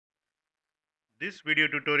This video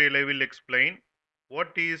tutorial I will explain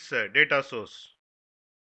what is data source.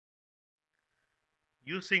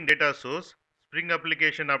 Using data source, Spring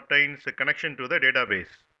application obtains a connection to the database.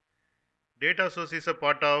 Data source is a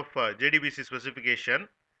part of JDBC specification.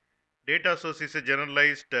 Data source is a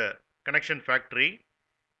generalized connection factory.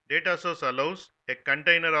 Data source allows a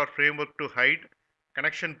container or framework to hide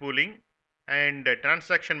connection pooling and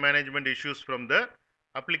transaction management issues from the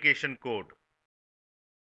application code.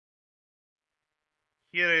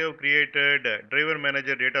 Here I have created driver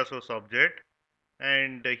manager data source object,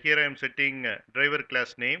 and here I am setting driver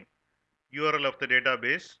class name, URL of the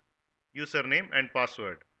database, username and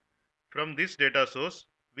password. From this data source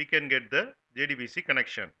we can get the JDBC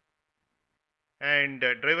connection. And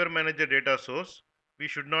driver manager data source, we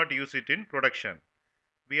should not use it in production.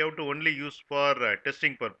 We have to only use for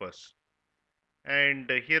testing purpose.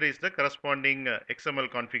 And here is the corresponding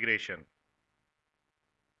XML configuration.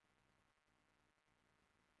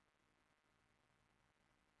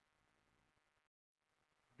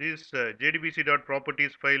 This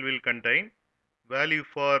JDBC.properties file will contain value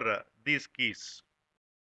for these keys.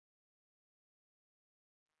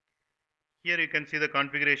 Here you can see the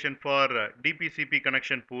configuration for DPCP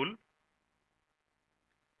connection pool.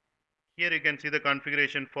 Here you can see the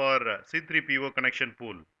configuration for C3PO connection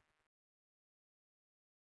pool.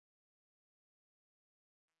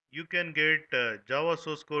 You can get Java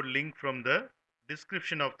source code link from the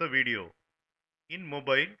description of the video. In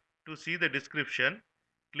mobile, to see the description,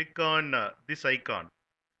 click on this icon.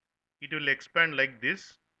 It will expand like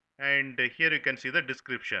this, and here you can see the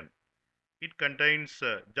description. It contains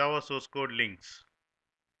Java source code links.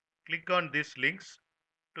 Click on these links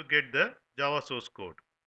to get the Java source code.